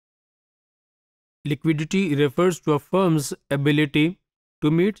liquidity refers to a firm's ability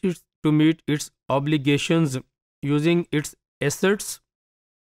to meet its obligations using its assets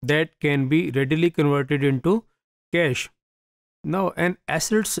that can be readily converted into cash. Now, an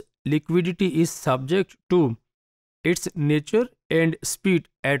asset's liquidity is subject to its nature and speed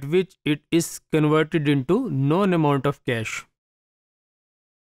at which it is converted into known amount of cash.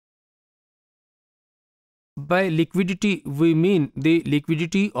 By liquidity, we mean the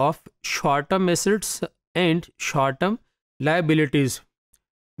liquidity of short-term assets and short-term liabilities.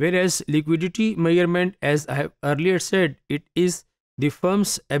 Whereas liquidity measurement, as I have earlier said, it is the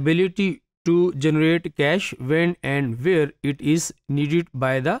firm's ability to generate cash when and where it is needed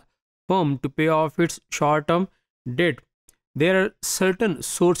by the firm to pay off its short-term debt. There are certain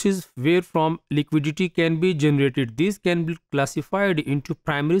sources where from liquidity can be generated. These can be classified into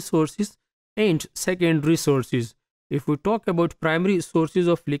primary sources and secondary sources. If we talk about primary sources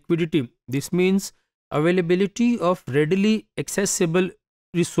of liquidity, this means availability of readily accessible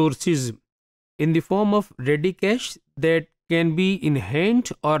resources in the form of ready cash that can be in hand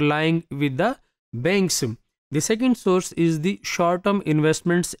or lying with the banks. The second source is the short-term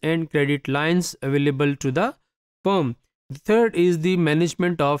investments and credit lines available to the firm. The third is the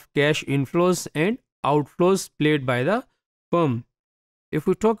management of cash inflows and outflows played by the firm. If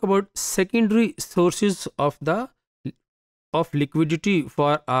we talk about secondary sources of liquidity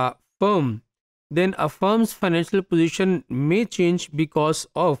for a firm, then a firm's financial position may change because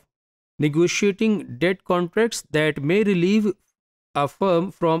of negotiating debt contracts that may relieve a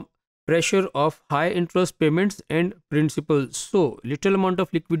firm from pressure of high interest payments and principal. So, little amount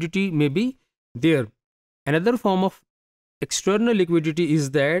of liquidity may be there. Another form of external liquidity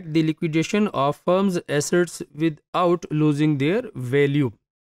is that the liquidation of firm's assets without losing their value.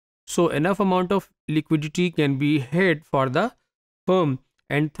 So, enough amount of liquidity can be had for the firm.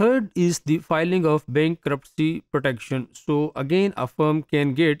 And third is the filing of bankruptcy protection. So again, a firm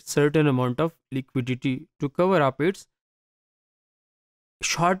can get certain amount of liquidity to cover up its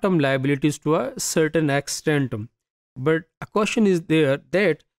short-term liabilities to a certain extent. But a question is there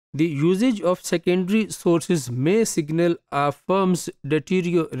that the usage of secondary sources may signal a firm's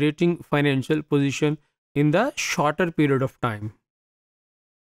deteriorating financial position in the shorter period of time.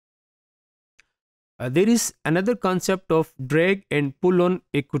 There is another concept of drag and pull on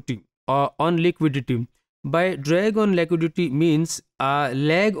equity or on liquidity. By drag on liquidity means a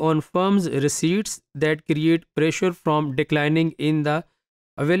lag on firms' receipts that create pressure from declining in the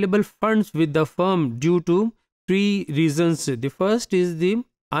available funds with the firm due to three reasons. The first is the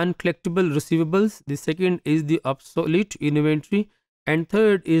uncollectible receivables, the second is the obsolete inventory, and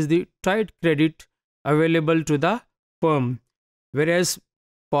third is the tight credit available to the firm. Whereas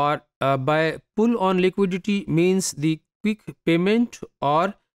by pull on liquidity means the quick payment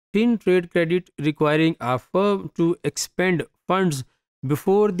or thin trade credit requiring a firm to expend funds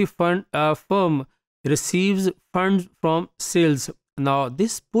before the firm receives funds from sales. Now,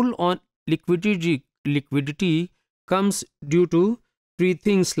 this pull on liquidity comes due to three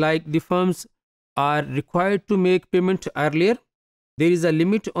things, like the firms are required to make payment earlier. There is a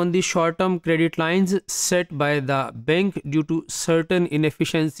limit on the short-term credit lines set by the bank due to certain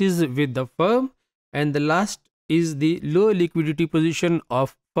inefficiencies with the firm. And the last is the low liquidity position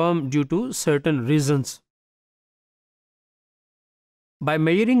of firm due to certain reasons. By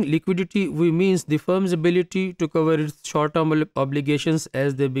measuring liquidity, we means the firm's ability to cover its short-term obligations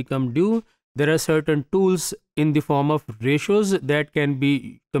as they become due. There are certain tools in the form of ratios that can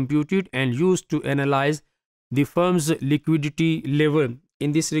be computed and used to analyze the firm's liquidity level.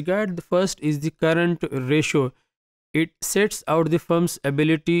 In this regard, the first is the current ratio. It sets out the firm's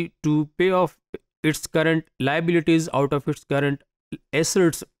ability to pay off its current liabilities out of its current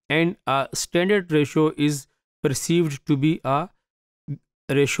assets, and a standard ratio is perceived to be a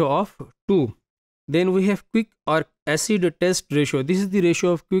ratio of 2. Then we have quick or acid test ratio. This is the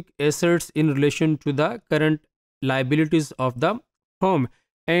ratio of quick assets in relation to the current liabilities of the firm,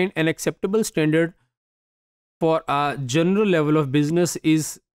 and an acceptable standard for a general level of business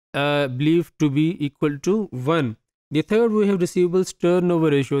is believed to be equal to 1. The third, we have receivables turnover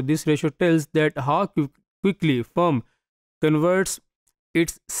ratio. This ratio tells that how quickly firm converts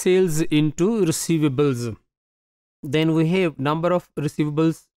its sales into receivables. Then we have number of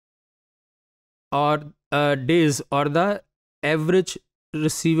receivables or days, or the average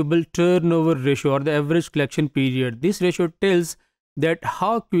receivable turnover ratio, or the average collection period. This ratio tells that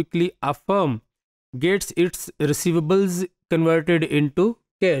how quickly a firm gets its receivables converted into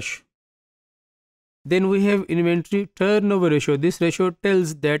cash. Then we have inventory turnover ratio. This ratio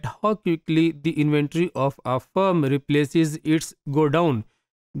tells that how quickly the inventory of a firm replaces its go down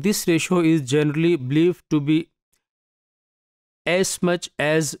This ratio is generally believed to be as much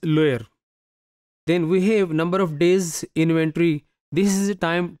as lower. Then we have number of days inventory. This is the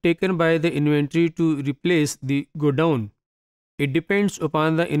time taken by the inventory to replace the go down. It depends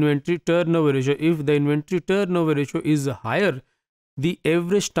upon the inventory turnover ratio. If the inventory turnover ratio is higher, the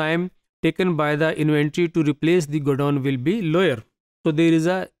average time taken by the inventory to replace the go down will be lower. So there is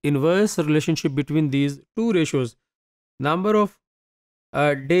a inverse relationship between these two ratios. Number of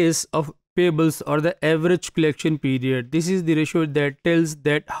days of payables or the average collection period. This is the ratio that tells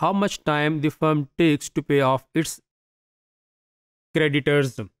that how much time the firm takes to pay off its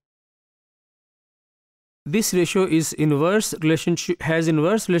creditors. This ratio is inverse relationship has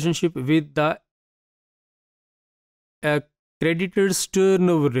inverse relationship with the uh, creditors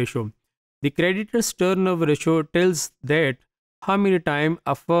turnover ratio. The creditors turnover ratio tells that how many time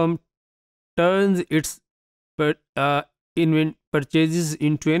a firm turns its purchases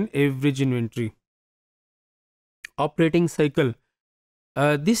into an average inventory. Operating cycle.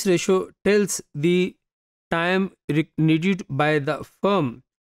 This ratio tells the time needed by the firm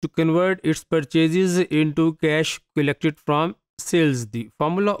to convert its purchases into cash collected from sales. The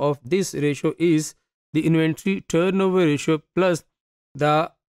formula of this ratio is the inventory turnover ratio plus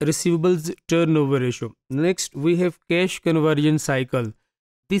the receivables turnover ratio. Next, we have cash conversion cycle.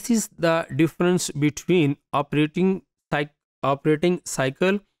 This is the difference between operating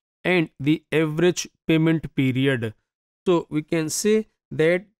cycle and the average payment period. So we can say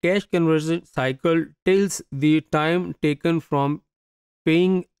that cash conversion cycle tells the time taken from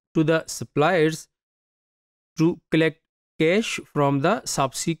paying to the suppliers to collect cash from the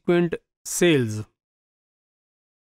subsequent sales.